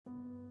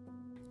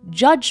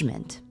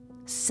Judgment,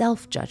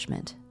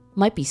 self-judgment,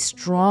 might be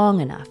strong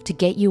enough to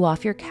get you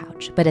off your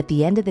couch, but at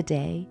the end of the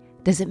day,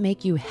 does it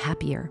make you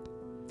happier?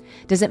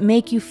 Does it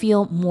make you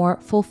feel more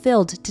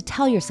fulfilled to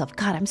tell yourself,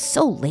 God, I'm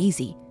so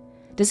lazy?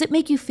 Does it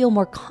make you feel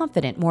more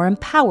confident, more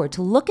empowered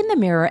to look in the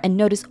mirror and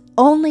notice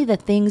only the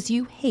things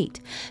you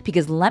hate?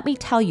 Because let me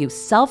tell you,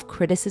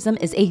 self-criticism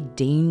is a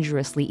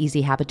dangerously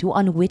easy habit to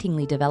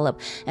unwittingly develop.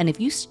 And if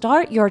you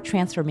start your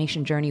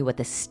transformation journey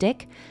with a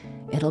stick,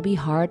 it'll be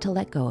hard to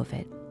let go of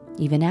it,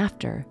 even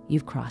after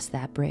you've crossed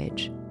that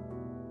bridge.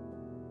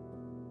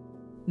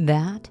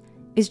 That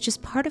is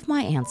just part of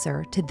my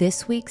answer to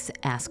this week's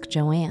Ask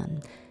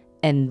Joanne.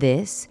 And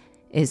this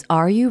is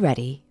Are You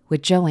Ready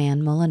with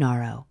Joanne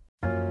Molinaro.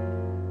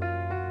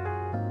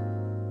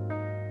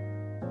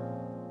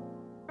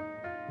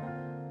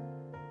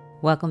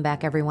 Welcome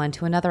back, everyone,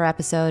 to another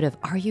episode of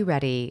Are You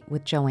Ready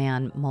with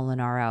Joanne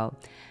Molinaro.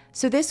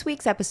 So this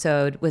week's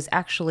episode was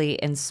actually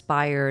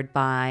inspired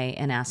by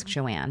an Ask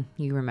Joanne.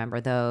 You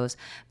remember those.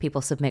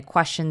 People submit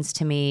questions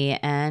to me,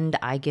 and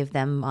I give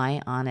them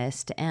my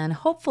honest and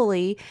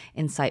hopefully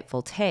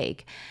insightful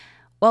take.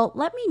 Well,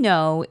 let me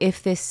know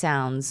if this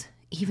sounds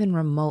even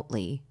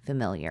remotely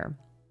familiar.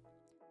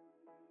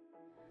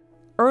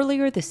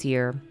 Earlier this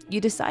year,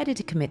 you decided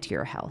to commit to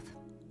your health.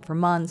 For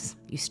months,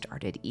 you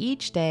started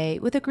each day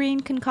with a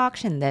green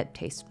concoction that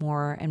tastes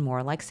more and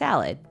more like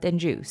salad than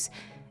juice.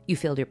 You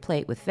filled your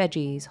plate with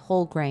veggies,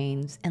 whole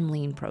grains, and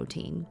lean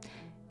protein.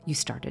 You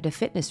started a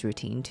fitness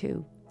routine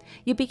too.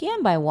 You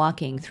began by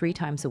walking 3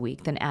 times a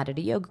week, then added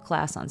a yoga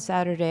class on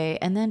Saturday,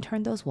 and then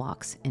turned those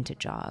walks into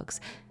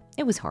jogs.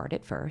 It was hard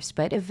at first,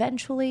 but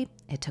eventually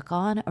it took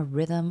on a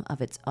rhythm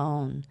of its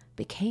own,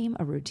 became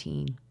a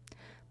routine.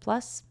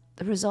 Plus,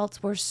 the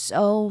results were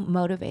so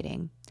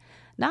motivating.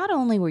 Not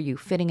only were you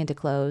fitting into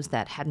clothes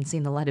that hadn't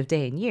seen the light of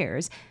day in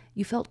years,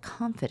 you felt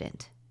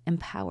confident,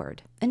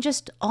 empowered, and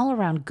just all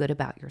around good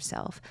about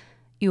yourself.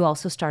 You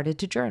also started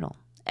to journal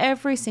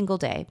every single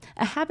day,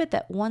 a habit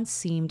that once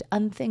seemed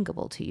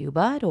unthinkable to you,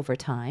 but over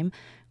time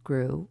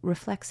grew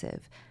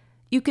reflexive.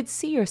 You could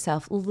see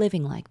yourself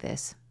living like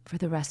this for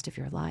the rest of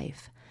your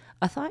life,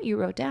 a thought you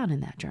wrote down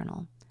in that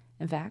journal.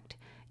 In fact,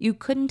 you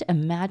couldn't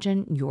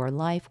imagine your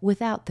life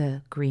without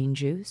the green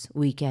juice,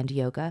 weekend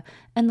yoga,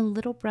 and the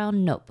little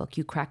brown notebook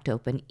you cracked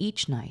open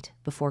each night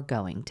before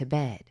going to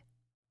bed.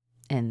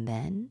 And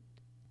then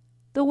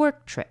the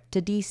work trip to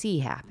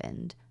DC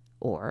happened,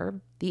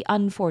 or the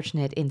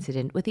unfortunate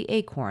incident with the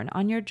acorn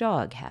on your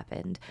jog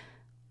happened,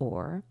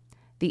 or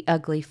the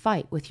ugly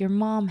fight with your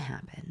mom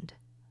happened,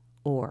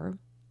 or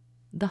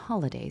the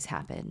holidays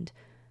happened,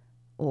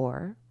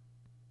 or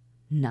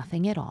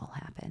nothing at all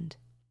happened.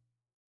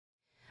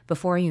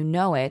 Before you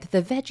know it,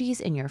 the veggies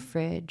in your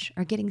fridge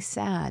are getting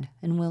sad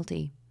and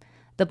wilty.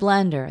 The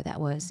blender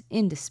that was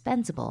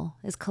indispensable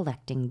is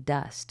collecting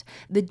dust.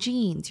 The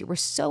jeans you were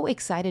so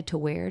excited to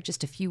wear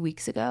just a few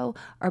weeks ago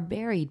are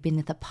buried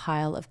beneath a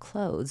pile of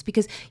clothes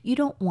because you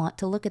don't want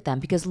to look at them,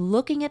 because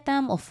looking at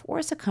them will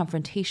force a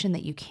confrontation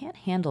that you can't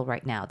handle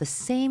right now, the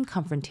same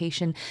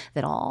confrontation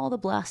that all the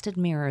blasted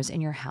mirrors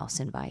in your house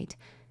invite.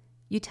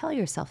 You tell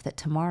yourself that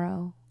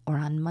tomorrow, or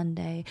on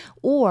Monday,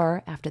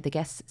 or after the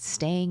guests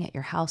staying at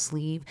your house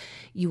leave,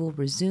 you will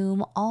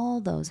resume all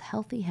those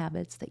healthy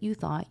habits that you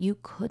thought you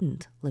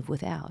couldn't live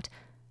without.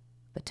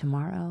 But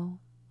tomorrow,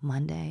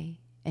 Monday,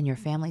 and your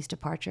family's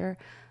departure,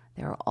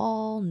 they're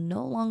all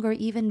no longer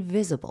even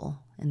visible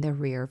in the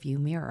rear view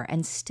mirror.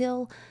 And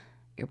still,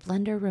 your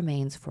blender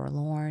remains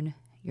forlorn,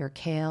 your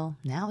kale,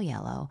 now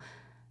yellow,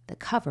 the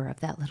cover of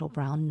that little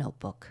brown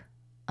notebook,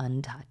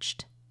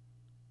 untouched.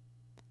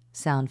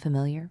 Sound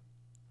familiar?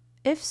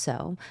 If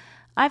so,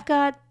 I've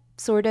got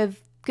sort of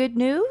good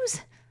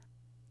news.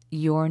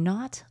 You're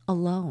not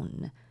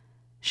alone.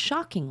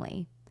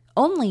 Shockingly,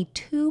 only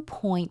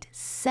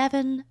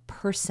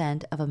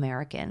 2.7% of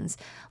Americans,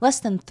 less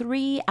than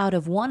 3 out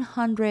of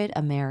 100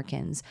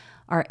 Americans,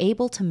 are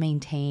able to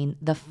maintain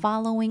the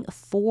following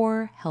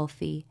 4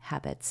 healthy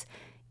habits: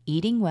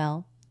 eating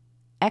well,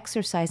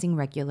 exercising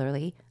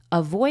regularly,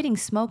 avoiding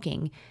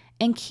smoking,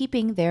 and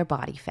keeping their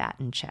body fat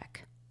in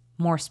check.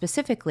 More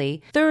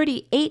specifically,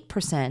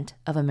 38%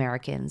 of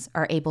Americans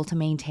are able to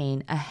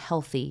maintain a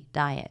healthy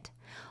diet.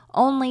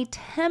 Only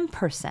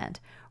 10%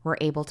 were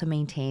able to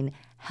maintain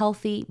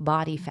healthy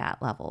body fat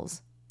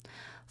levels.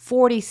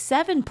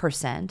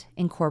 47%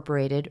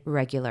 incorporated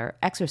regular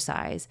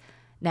exercise.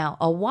 Now,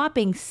 a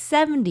whopping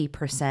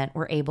 70%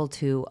 were able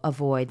to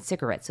avoid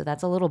cigarettes, so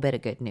that's a little bit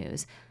of good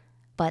news.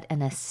 But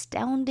an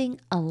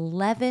astounding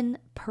 11%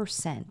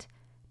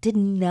 did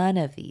none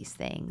of these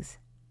things.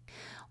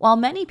 While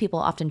many people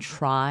often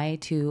try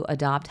to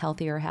adopt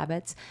healthier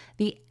habits,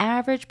 the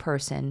average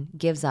person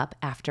gives up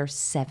after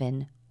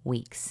 7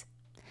 weeks.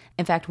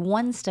 In fact,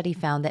 one study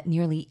found that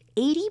nearly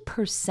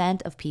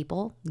 80% of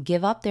people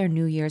give up their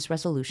New Year's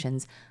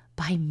resolutions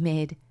by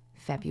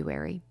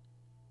mid-February.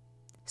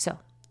 So,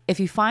 if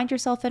you find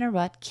yourself in a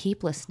rut,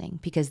 keep listening,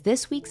 because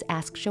this week's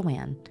Ask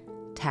Joanne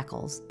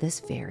tackles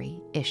this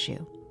very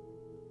issue.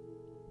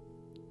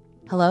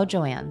 Hello,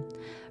 Joanne.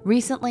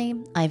 Recently,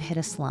 I've hit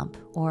a slump,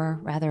 or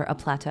rather a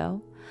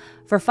plateau.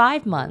 For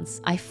 5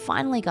 months, I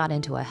finally got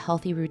into a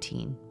healthy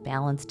routine,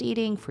 balanced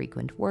eating,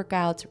 frequent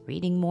workouts,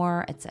 reading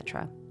more,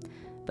 etc.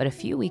 But a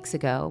few weeks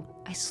ago,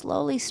 I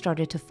slowly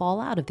started to fall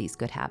out of these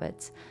good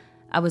habits.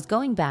 I was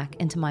going back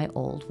into my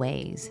old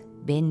ways,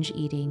 binge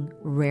eating,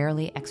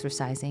 rarely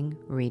exercising,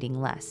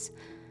 reading less.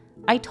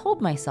 I told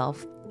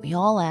myself we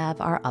all have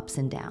our ups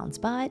and downs,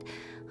 but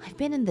I've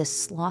been in this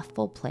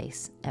slothful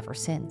place ever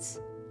since.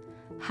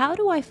 How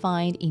do I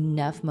find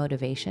enough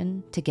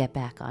motivation to get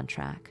back on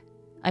track?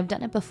 I've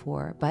done it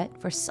before, but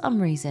for some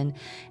reason,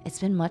 it's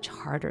been much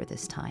harder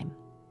this time.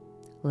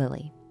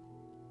 Lily.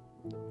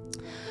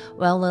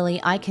 Well, Lily,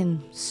 I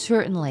can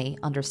certainly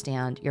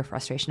understand your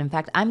frustration. In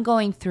fact, I'm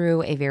going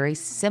through a very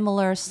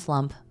similar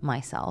slump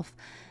myself.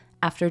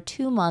 After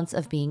 2 months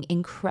of being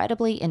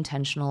incredibly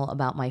intentional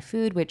about my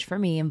food, which for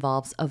me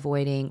involves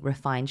avoiding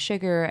refined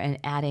sugar and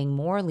adding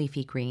more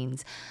leafy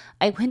greens,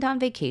 I went on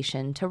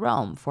vacation to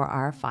Rome for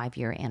our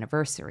 5-year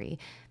anniversary.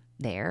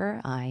 There,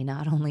 I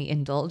not only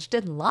indulged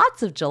in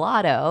lots of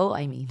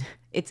gelato,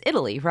 it's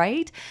Italy,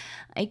 right?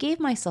 I gave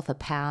myself a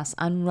pass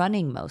on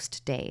running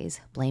most days,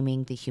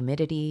 blaming the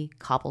humidity,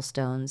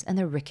 cobblestones, and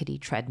the rickety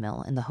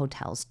treadmill in the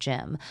hotel's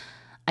gym.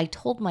 I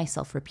told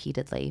myself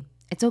repeatedly,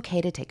 it's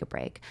okay to take a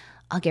break.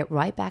 I'll get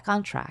right back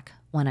on track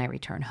when I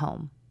return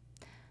home.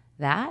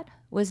 That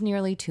was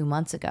nearly 2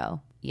 months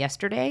ago.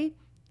 Yesterday,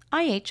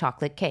 I ate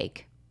chocolate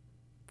cake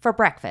for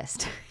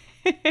breakfast.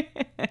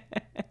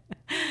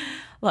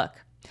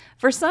 Look,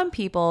 for some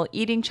people,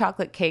 eating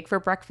chocolate cake for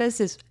breakfast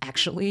is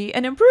actually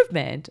an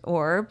improvement,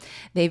 or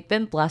they've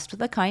been blessed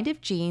with a kind of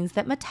genes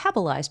that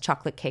metabolize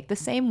chocolate cake the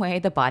same way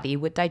the body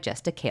would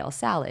digest a kale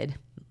salad,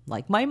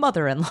 like my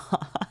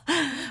mother-in-law.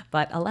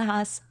 But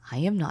alas, I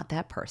am not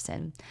that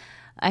person.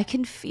 I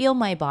can feel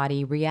my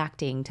body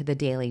reacting to the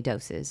daily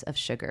doses of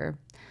sugar.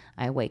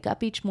 I wake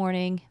up each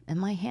morning and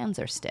my hands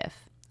are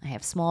stiff. I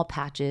have small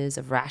patches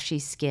of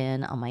rashy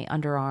skin on my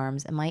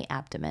underarms and my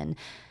abdomen,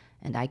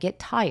 and I get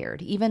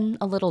tired, even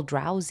a little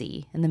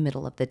drowsy in the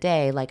middle of the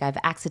day, like I've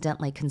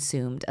accidentally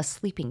consumed a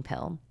sleeping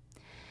pill.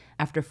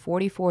 After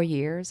 44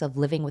 years of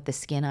living with the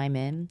skin I'm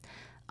in,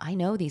 I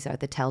know these are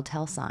the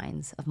telltale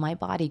signs of my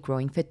body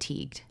growing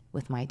fatigued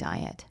with my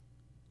diet.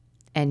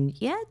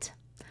 And yet,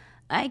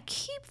 I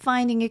keep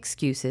finding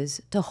excuses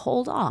to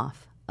hold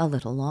off a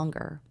little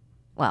longer.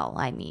 Well,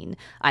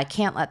 I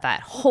can't let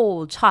that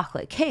whole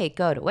chocolate cake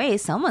go to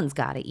waste. Someone's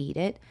got to eat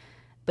it.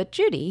 But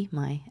Judy,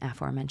 my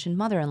aforementioned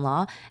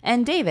mother-in-law,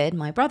 and David,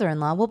 my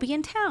brother-in-law, will be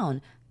in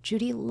town.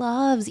 Judy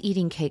loves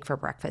eating cake for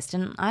breakfast,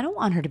 and I don't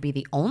want her to be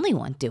the only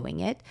one doing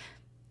it.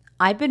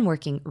 I've been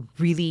working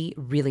really,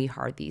 really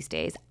hard these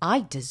days.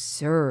 I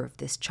deserve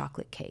this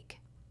chocolate cake.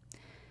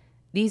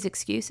 These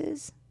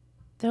excuses,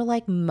 they're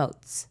like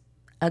moats.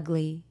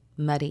 Ugly,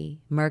 muddy,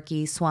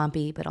 murky,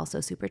 swampy, but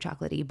also super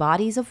chocolatey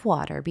bodies of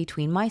water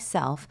between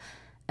myself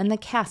and the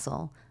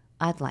castle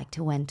I'd like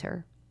to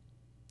enter.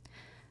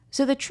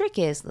 So the trick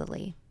is,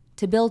 Lily,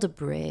 to build a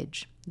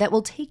bridge that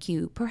will take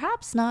you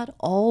perhaps not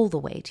all the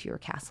way to your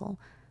castle,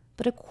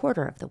 but a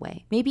quarter of the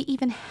way, maybe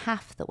even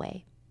half the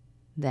way.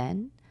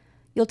 Then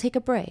you'll take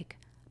a break,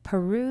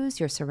 peruse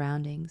your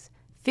surroundings,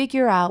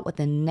 figure out what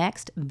the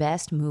next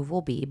best move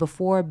will be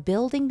before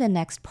building the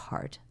next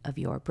part of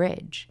your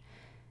bridge.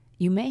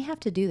 You may have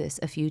to do this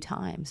a few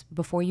times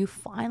before you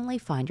finally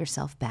find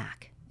yourself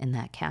back in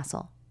that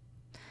castle.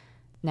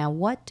 Now,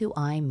 what do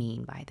I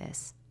mean by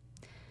this?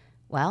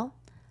 Well,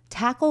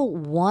 tackle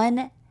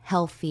one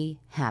healthy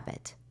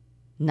habit,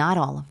 not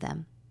all of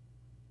them.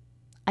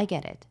 I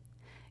get it.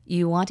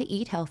 You want to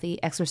eat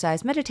healthy,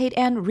 exercise, meditate,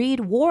 and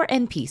read War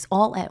and Peace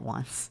all at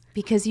once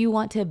because you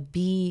want to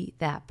be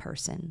that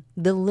person,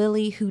 the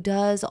Lily who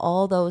does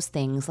all those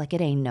things like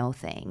it ain't no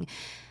thing.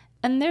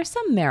 And there's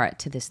some merit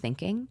to this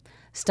thinking.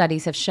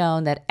 Studies have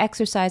shown that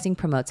exercising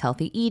promotes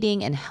healthy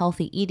eating and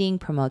healthy eating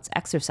promotes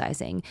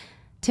exercising.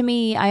 To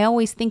me, I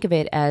always think of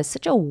it as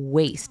such a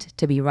waste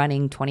to be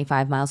running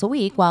 25 miles a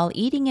week while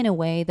eating in a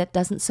way that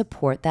doesn't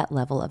support that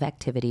level of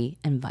activity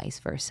and vice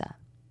versa.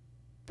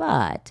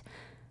 But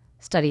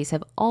studies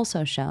have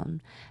also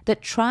shown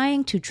that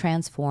trying to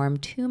transform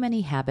too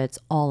many habits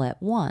all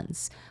at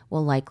once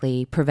will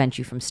likely prevent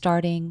you from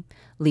starting,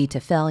 lead to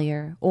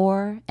failure,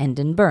 or end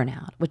in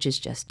burnout, which is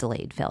just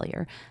delayed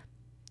failure.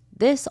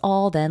 This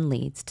all then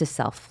leads to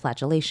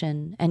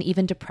self-flagellation and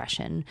even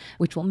depression,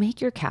 which will make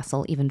your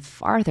castle even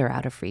farther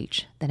out of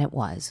reach than it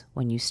was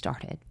when you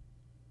started.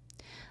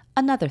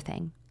 Another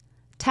thing,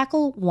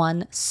 tackle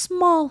one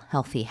small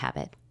healthy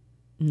habit,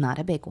 not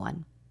a big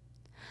one.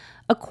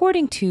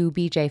 According to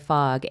B.J.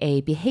 Fogg,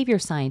 a behavior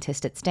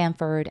scientist at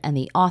Stanford and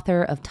the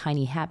author of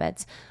Tiny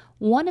Habits,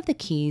 one of the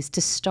keys to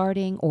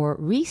starting or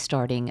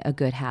restarting a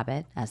good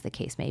habit, as the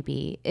case may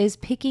be, is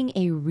picking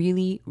a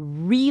really,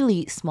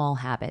 really small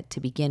habit to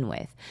begin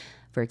with.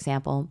 For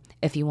example,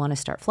 if you want to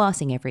start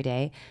flossing every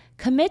day,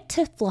 commit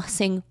to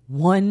flossing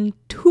one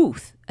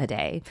tooth a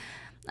day.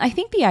 I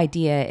think the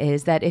idea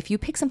is that if you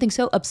pick something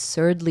so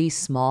absurdly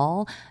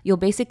small, you'll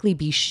basically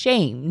be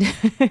shamed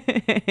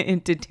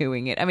into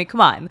doing it. I mean,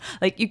 come on.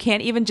 Like, you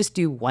can't even just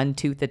do one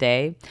tooth a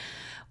day.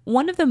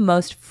 One of the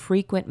most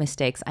frequent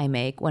mistakes I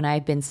make when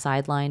I've been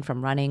sidelined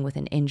from running with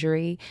an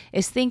injury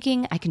is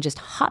thinking I can just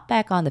hop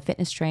back on the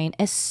fitness train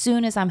as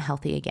soon as I'm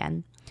healthy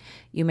again.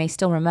 You may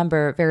still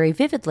remember very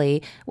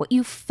vividly what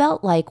you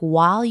felt like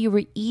while you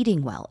were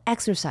eating well,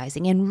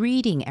 exercising, and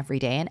reading every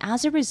day. And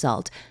as a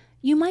result,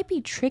 you might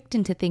be tricked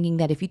into thinking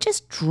that if you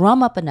just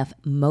drum up enough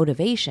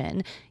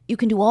motivation, you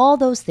can do all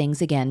those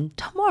things again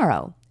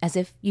tomorrow, as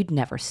if you'd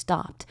never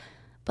stopped.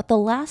 But the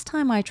last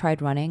time I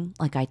tried running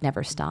like I'd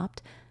never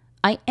stopped,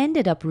 I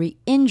ended up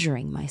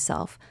re-injuring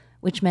myself,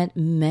 which meant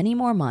many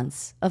more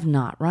months of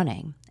not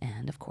running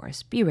and, of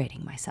course,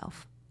 berating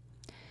myself.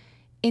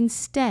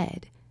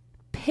 Instead,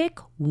 pick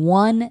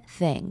one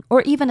thing,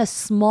 or even a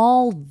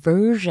small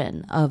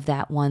version of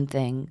that one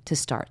thing to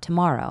start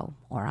tomorrow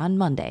or on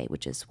Monday,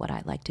 which is what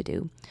I like to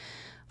do.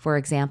 For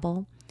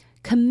example,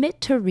 commit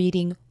to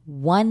reading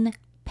one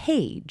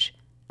page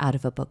out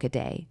of a book a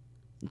day.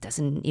 It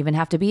doesn't even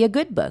have to be a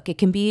good book. It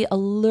can be a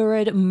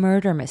lurid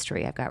murder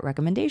mystery. I've got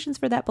recommendations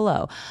for that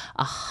below.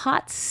 A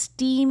hot,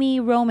 steamy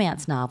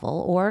romance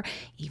novel, or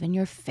even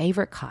your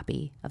favorite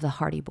copy of The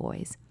Hardy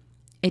Boys.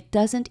 It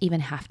doesn't even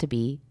have to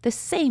be the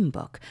same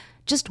book.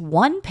 Just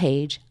one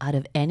page out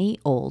of any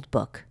old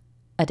book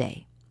a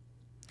day.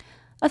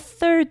 A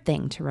third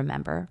thing to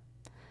remember: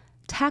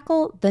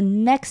 tackle the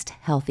next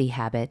healthy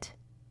habit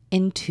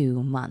in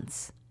 2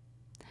 months.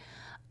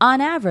 On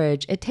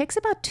average, it takes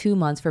about 2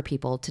 months for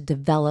people to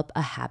develop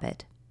a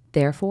habit.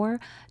 Therefore,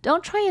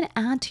 don't try and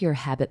add to your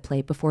habit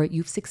plate before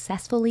you've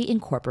successfully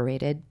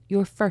incorporated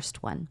your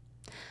first one.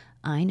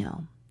 I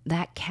know,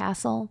 that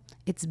castle,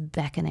 it's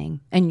beckoning,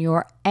 and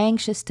you're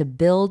anxious to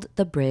build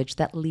the bridge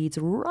that leads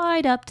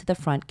right up to the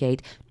front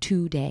gate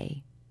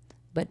today.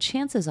 But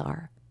chances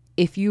are,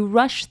 if you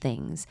rush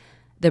things,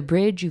 the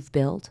bridge you've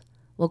built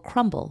will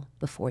crumble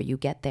before you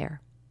get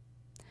there.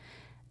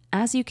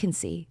 As you can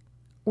see,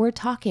 we're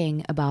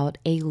talking about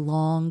a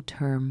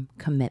long-term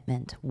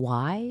commitment.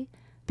 Why?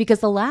 Because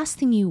the last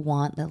thing you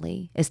want,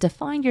 Lily, is to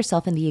find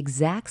yourself in the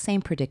exact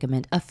same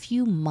predicament a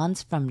few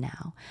months from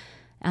now.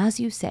 As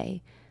you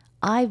say,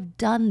 I've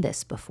done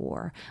this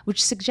before,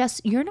 which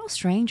suggests you're no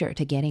stranger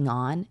to getting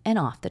on and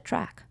off the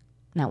track.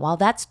 Now, while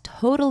that's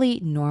totally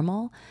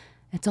normal,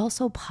 it's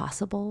also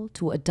possible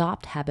to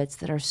adopt habits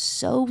that are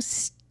so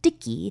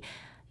sticky,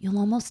 you'll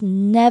almost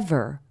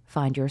never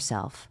find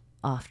yourself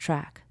off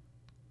track.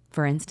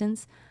 For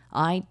instance,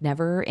 I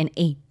never in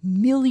a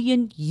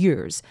million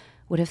years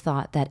would have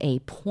thought that a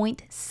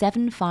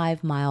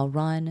 0.75 mile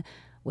run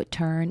would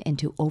turn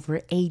into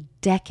over a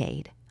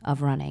decade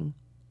of running.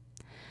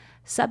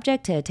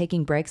 Subject to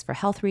taking breaks for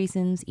health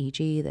reasons,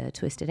 e.g. the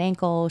twisted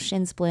ankle,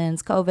 shin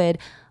splints, COVID,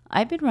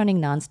 I've been running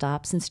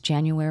nonstop since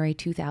January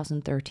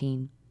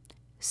 2013.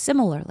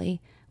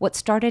 Similarly, what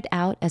started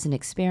out as an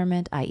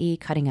experiment, i.e.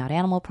 cutting out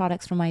animal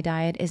products from my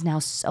diet, is now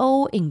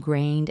so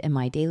ingrained in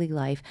my daily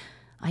life,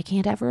 I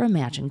can't ever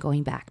imagine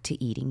going back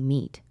to eating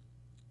meat.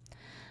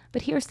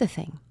 But here's the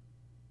thing.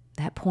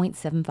 That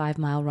 0.75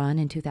 mile run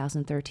in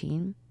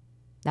 2013,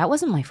 that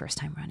wasn't my first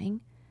time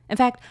running. In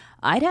fact,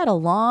 I'd had a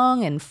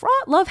long and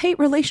fraught love-hate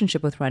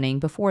relationship with running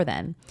before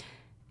then.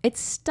 It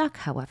stuck,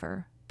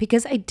 however,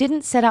 because I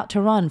didn't set out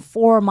to run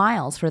 4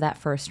 miles for that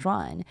first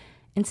run.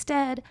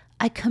 Instead,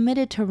 I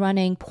committed to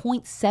running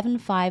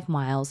 0.75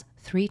 miles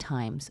 3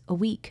 times a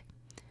week.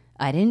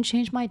 I didn't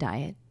change my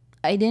diet.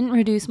 I didn't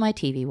reduce my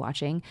TV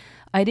watching.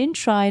 I didn't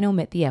try and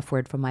omit the F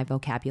word from my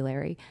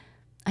vocabulary.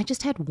 I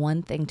just had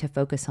one thing to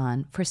focus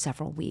on for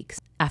several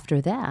weeks. After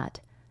that,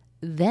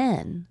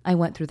 then I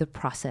went through the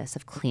process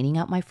of cleaning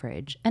out my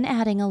fridge and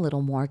adding a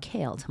little more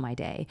kale to my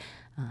day.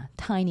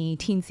 Tiny,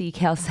 teensy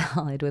kale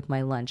salad with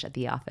my lunch at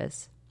the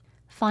office.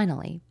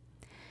 Finally,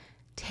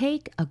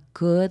 take a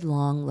good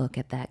long look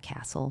at that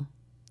castle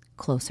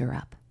closer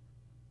up.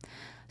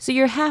 So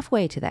you're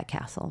halfway to that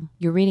castle.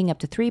 You're reading up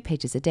to 3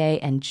 pages a day,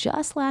 and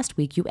just last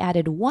week you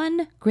added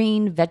 1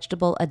 green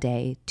vegetable a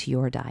day to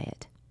your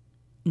diet.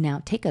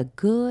 Now take a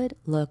good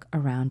look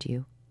around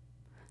you.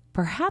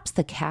 Perhaps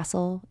the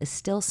castle is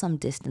still some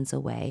distance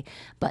away,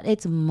 but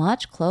it's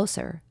much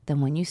closer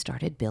than when you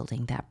started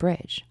building that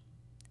bridge.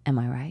 Am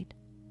I right?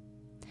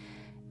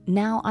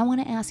 Now I want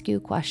to ask you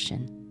a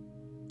question.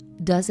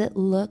 Does it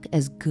look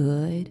as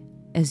good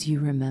as you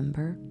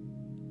remember?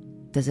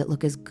 Does it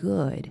look as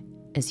good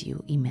as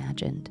you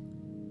imagined?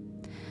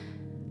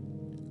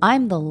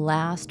 I'm the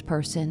last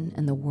person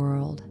in the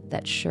world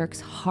that shirks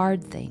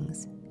hard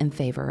things in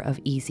favor of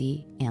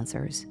easy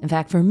answers. In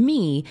fact, for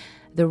me,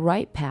 the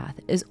right path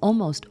is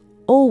almost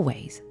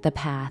always the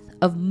path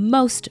of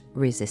most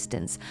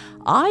resistance.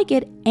 I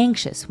get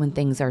anxious when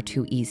things are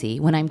too easy,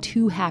 when I'm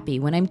too happy,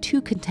 when I'm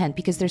too content,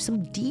 because there's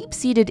some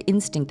deep-seated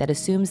instinct that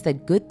assumes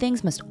that good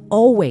things must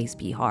always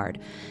be hard.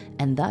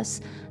 And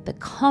thus, the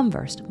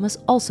converse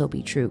must also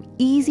be true.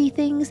 Easy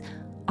things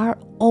are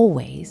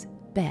always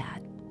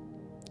bad.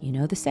 You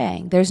know the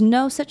saying, there's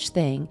no such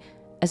thing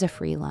as a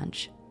free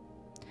lunch.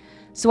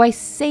 So I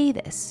say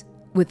this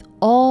with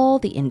all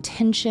the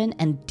intention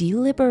and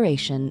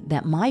deliberation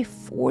that my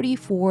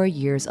 44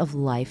 years of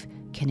life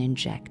can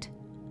inject.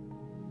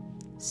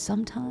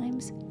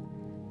 Sometimes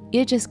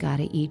you just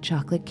gotta eat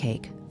chocolate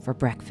cake for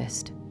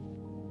breakfast.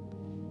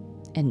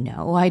 And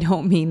no, I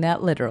don't mean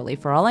that literally.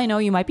 For all I know,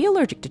 you might be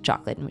allergic to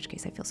chocolate, in which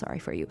case I feel sorry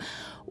for you.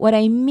 What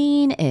I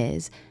mean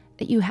is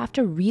that you have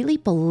to really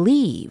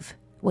believe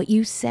what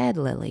you said,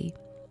 Lily.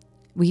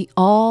 We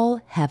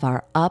all have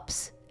our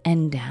ups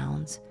and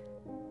downs.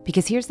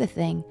 Because here's the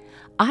thing,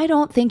 I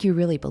don't think you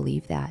really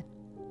believe that.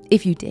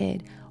 If you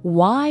did,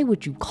 why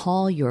would you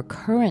call your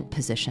current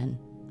position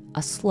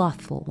a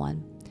slothful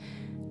one?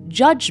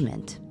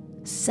 Judgment,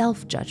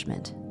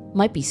 self-judgment,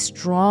 might be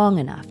strong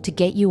enough to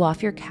get you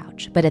off your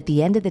couch, but at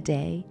the end of the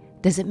day,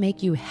 does it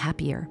make you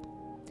happier?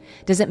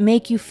 Does it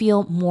make you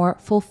feel more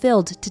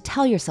fulfilled to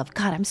tell yourself,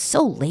 God, I'm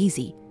so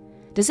lazy?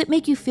 Does it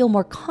make you feel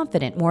more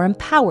confident, more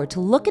empowered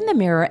to look in the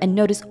mirror and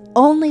notice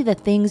only the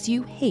things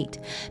you hate?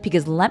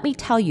 Because let me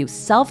tell you,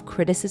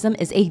 self-criticism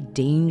is a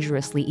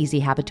dangerously easy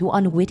habit to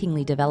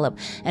unwittingly develop.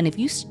 And if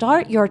you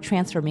start your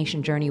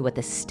transformation journey with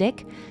a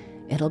stick,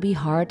 it'll be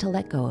hard to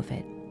let go of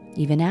it,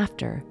 even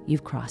after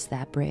you've crossed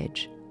that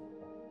bridge.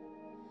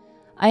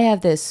 I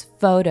have this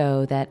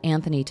photo that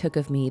Anthony took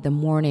of me the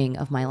morning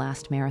of my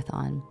last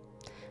marathon.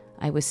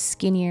 I was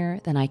skinnier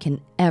than I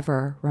can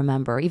ever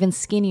remember, even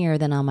skinnier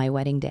than on my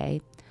wedding day.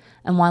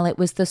 And while it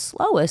was the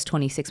slowest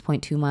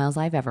 26.2 miles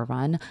I've ever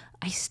run,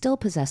 I still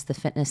possessed the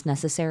fitness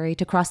necessary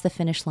to cross the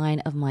finish line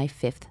of my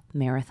 5th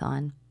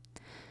marathon.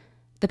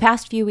 The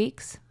past few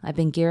weeks, I've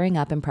been gearing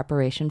up in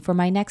preparation for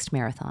my next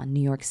marathon,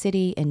 New York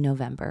City, in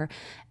November,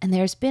 and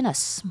there's been a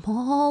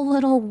small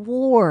little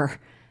war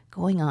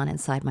going on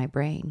inside my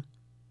brain.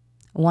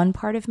 One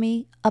part of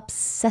me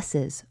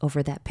obsesses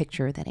over that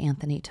picture that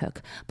Anthony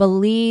took,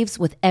 believes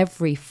with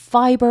every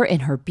fiber in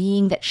her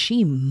being that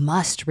she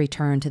must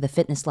return to the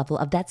fitness level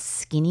of that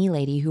skinny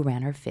lady who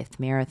ran her 5th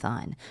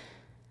marathon.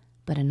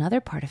 But another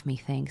part of me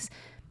thinks,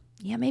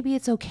 yeah, maybe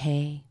it's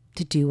okay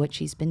to do what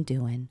she's been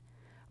doing,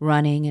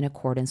 running in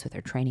accordance with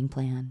her training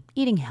plan,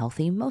 eating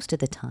healthy most of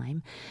the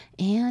time,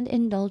 and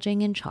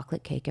indulging in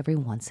chocolate cake every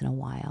once in a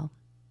while.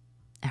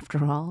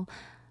 After all,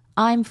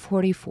 I'm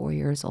 44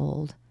 years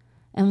old.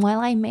 And while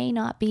I may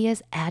not be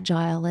as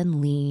agile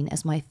and lean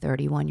as my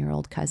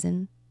 31-year-old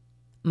cousin,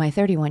 my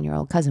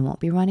 31-year-old cousin won't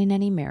be running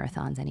any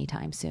marathons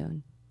anytime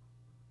soon.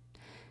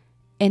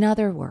 In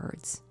other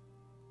words,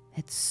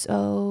 it's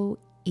so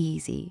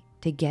easy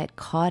to get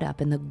caught up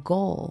in the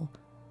goal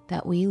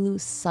that we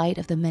lose sight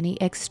of the many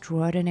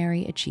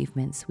extraordinary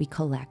achievements we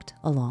collect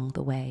along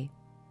the way.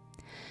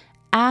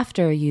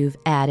 After you've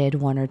added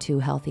 1 or 2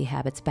 healthy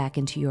habits back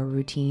into your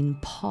routine,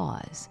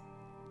 pause,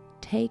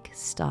 take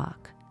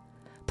stock.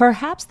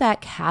 Perhaps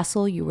that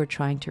castle you were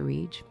trying to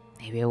reach,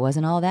 maybe it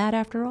wasn't all that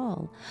after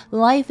all.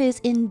 Life is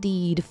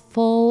indeed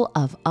full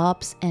of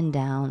ups and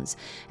downs,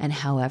 and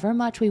however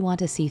much we want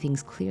to see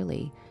things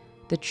clearly,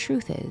 the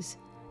truth is,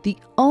 the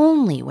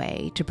only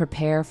way to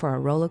prepare for a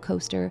roller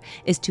coaster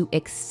is to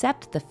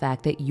accept the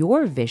fact that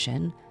your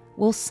vision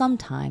will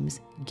sometimes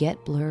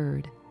get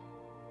blurred.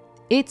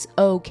 It's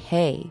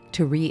okay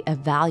to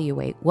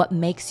reevaluate what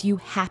makes you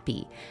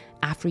happy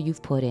after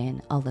you've put in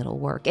a little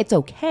work. It's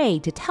okay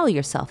to tell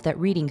yourself that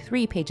reading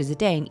 3 pages a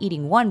day and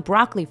eating 1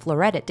 broccoli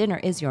florette at dinner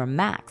is your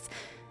max.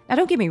 Now,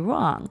 don't get me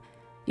wrong.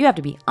 You have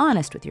to be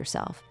honest with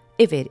yourself.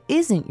 If it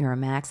isn't your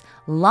max,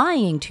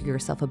 lying to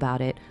yourself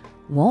about it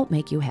won't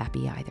make you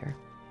happy either.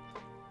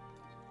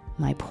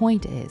 My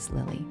point is,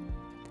 Lily,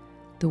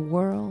 the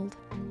world,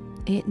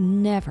 it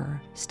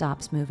never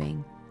stops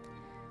moving.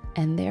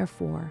 And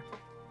therefore,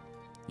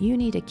 you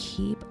need to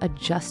keep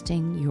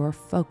adjusting your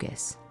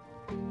focus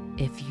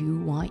if you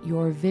want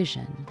your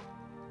vision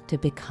to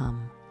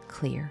become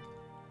clear.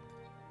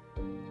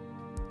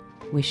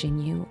 Wishing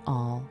you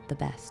all the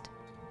best.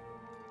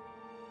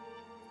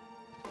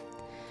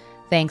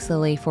 Thanks,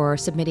 Lily, for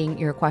submitting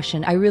your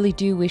question. I really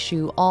do wish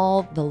you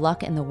all the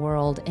luck in the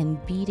world in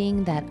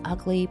beating that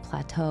ugly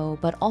plateau,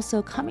 but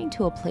also coming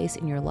to a place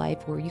in your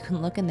life where you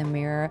can look in the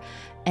mirror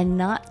and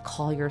not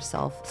call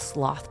yourself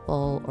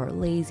slothful or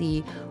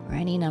lazy or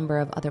any number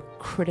of other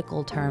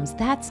critical terms.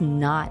 That's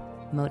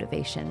not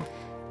motivation.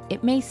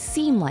 It may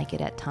seem like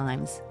it at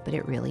times, but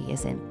it really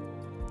isn't.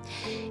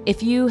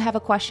 If you have a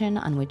question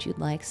on which you'd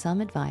like some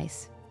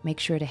advice,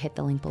 make sure to hit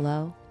the link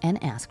below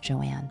and ask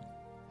Joanne.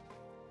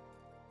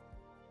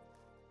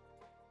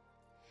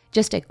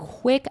 Just a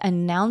quick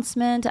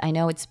announcement. I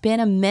know it's been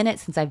a minute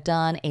since I've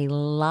done a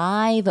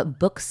live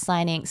book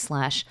signing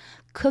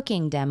 /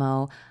 cooking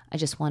demo. I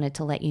just wanted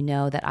to let you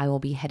know that I will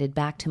be headed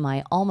back to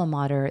my alma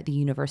mater, the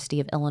University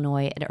of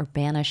Illinois at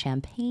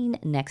Urbana-Champaign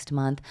next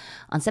month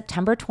on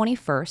September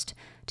 21st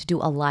to do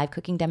a live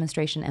cooking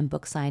demonstration and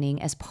book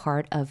signing as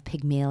part of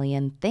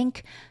Pygmalion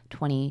Think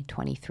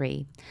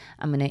 2023.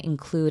 I'm going to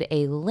include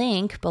a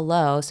link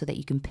below so that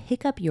you can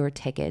pick up your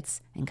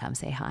tickets and come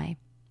say hi.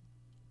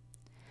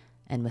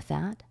 And with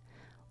that,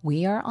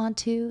 we are on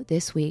to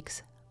this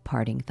week's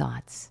parting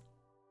thoughts.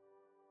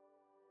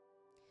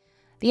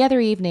 The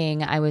other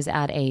evening, I was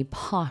at a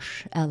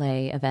posh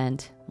LA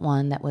event,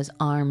 one that was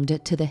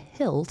armed to the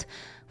hilt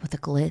with the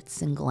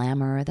glitz and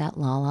glamour that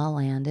La La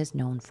Land is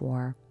known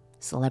for.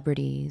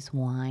 Celebrities,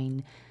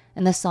 wine,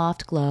 and the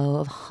soft glow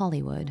of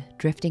Hollywood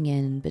drifting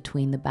in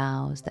between the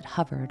boughs that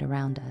hovered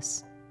around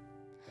us.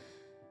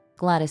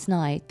 Gladys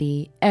Knight,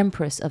 the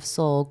Empress of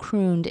Soul,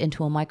 crooned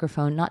into a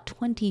microphone not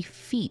 20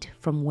 feet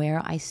from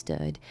where I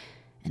stood,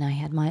 and I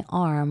had my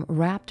arm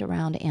wrapped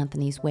around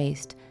Anthony's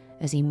waist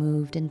as he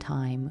moved in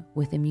time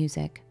with the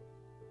music.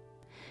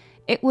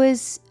 It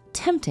was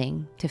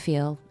tempting to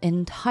feel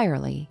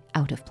entirely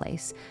out of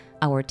place.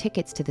 Our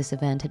tickets to this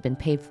event had been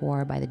paid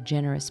for by the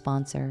generous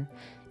sponsor.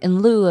 In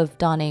lieu of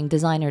donning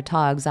designer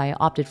togs, I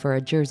opted for a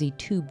jersey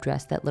tube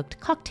dress that looked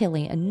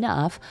cocktaily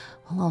enough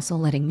while also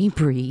letting me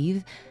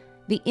breathe.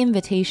 The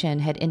invitation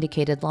had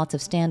indicated lots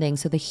of standing,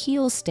 so the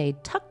heels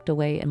stayed tucked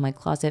away in my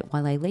closet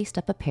while I laced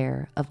up a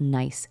pair of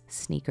nice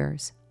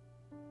sneakers.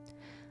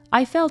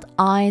 I felt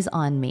eyes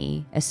on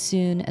me as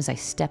soon as I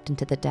stepped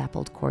into the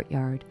dappled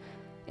courtyard.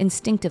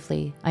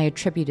 Instinctively, I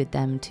attributed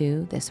them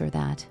to this or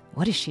that.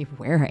 What is she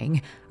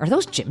wearing? Are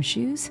those gym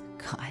shoes?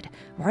 God,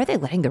 why are they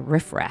letting the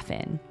riffraff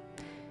in?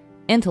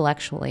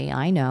 Intellectually,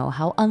 I know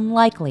how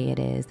unlikely it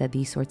is that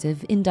these sorts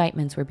of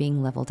indictments were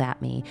being leveled at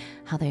me,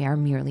 how they are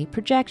merely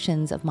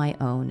projections of my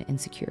own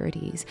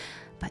insecurities.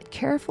 But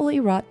carefully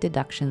wrought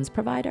deductions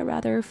provide a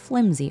rather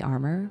flimsy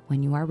armor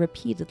when you are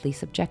repeatedly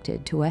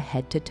subjected to a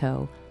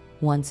head-to-toe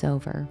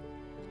once-over.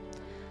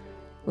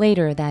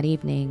 Later that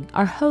evening,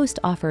 our host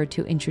offered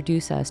to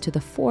introduce us to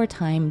the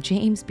 4-time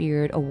James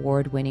Beard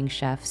Award-winning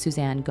chef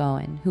Suzanne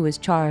Goen, who was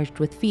charged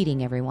with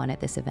feeding everyone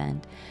at this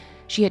event.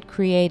 She had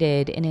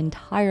created an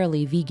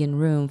entirely vegan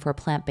room for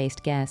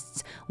plant-based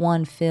guests,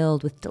 one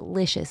filled with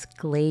delicious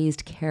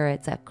glazed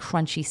carrots, a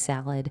crunchy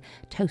salad,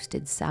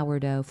 toasted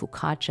sourdough,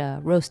 focaccia,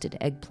 roasted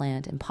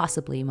eggplant, and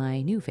possibly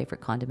my new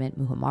favorite condiment,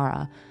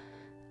 muhammara.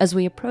 As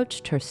we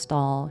approached her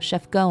stall,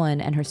 Chef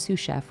Goen and her sous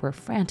chef were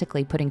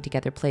frantically putting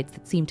together plates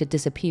that seemed to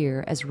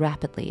disappear as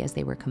rapidly as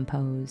they were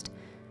composed.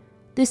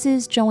 "This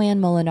is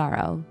Joanne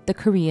Molinaro, the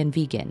Korean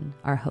vegan,"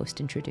 our host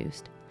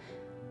introduced.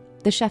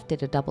 The chef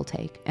did a double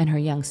take, and her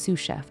young sous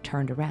chef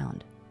turned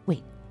around.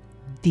 "Wait,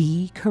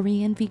 the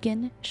Korean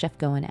vegan?" Chef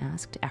Goen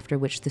asked, after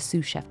which the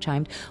sous chef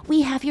chimed,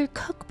 "We have your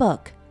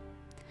cookbook."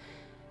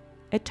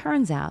 It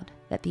turns out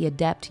that the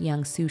adept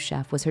young sous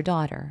chef was her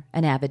daughter,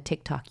 an avid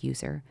TikTok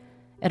user.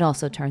 It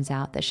also turns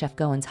out that Chef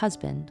Goen's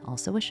husband,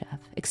 also a chef,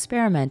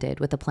 experimented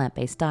with a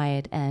plant-based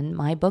diet, and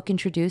my book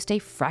introduced a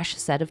fresh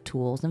set of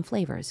tools and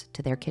flavors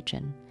to their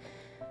kitchen.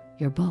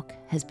 "Your book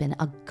has been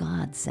a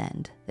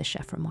godsend," the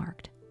chef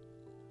remarked.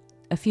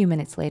 A few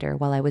minutes later,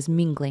 while I was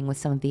mingling with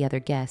some of the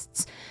other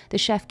guests, the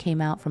chef came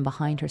out from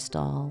behind her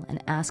stall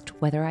and asked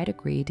whether I'd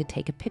agreed to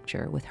take a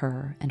picture with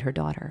her and her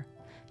daughter.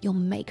 "You'll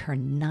make her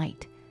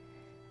night."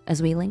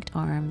 As we linked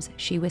arms,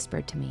 she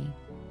whispered to me,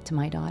 "To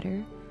my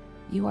daughter,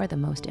 you are the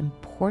most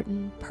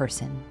important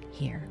person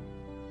here."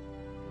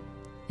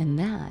 And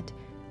that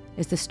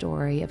is the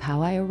story of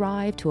how I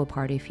arrived to a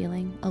party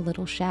feeling a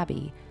little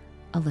shabby,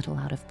 a little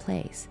out of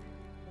place,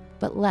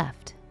 but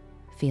left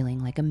feeling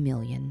like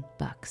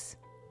 $1,000,000.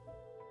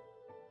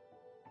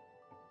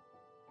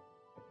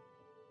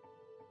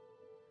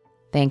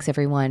 Thanks,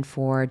 everyone,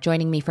 for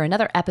joining me for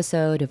another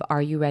episode of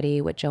Are You Ready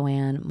with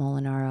Joanne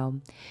Molinaro.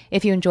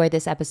 If you enjoyed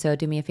this episode,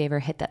 do me a favor,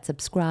 hit that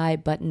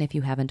subscribe button if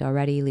you haven't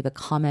already. Leave a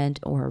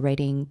comment or a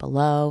rating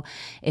below.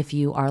 If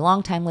you are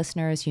longtime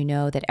listeners, you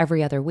know that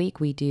every other week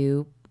we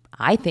do,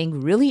 I think,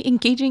 really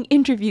engaging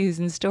interviews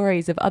and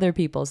stories of other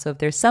people. So if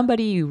there's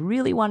somebody you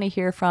really want to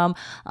hear from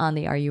on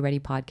the Are You Ready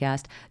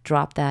podcast,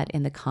 drop that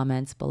in the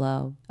comments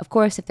below. Of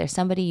course, if there's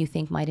somebody you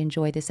think might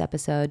enjoy this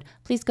episode,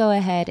 please go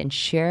ahead and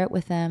share it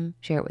with them.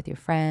 Share it with your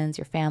friends,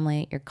 your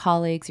family, your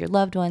colleagues, your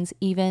loved ones,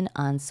 even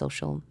on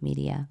social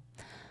media.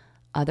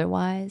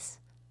 Otherwise,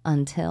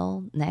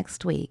 until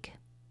next week,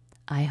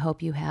 I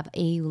hope you have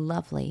a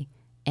lovely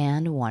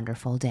and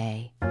wonderful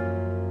day.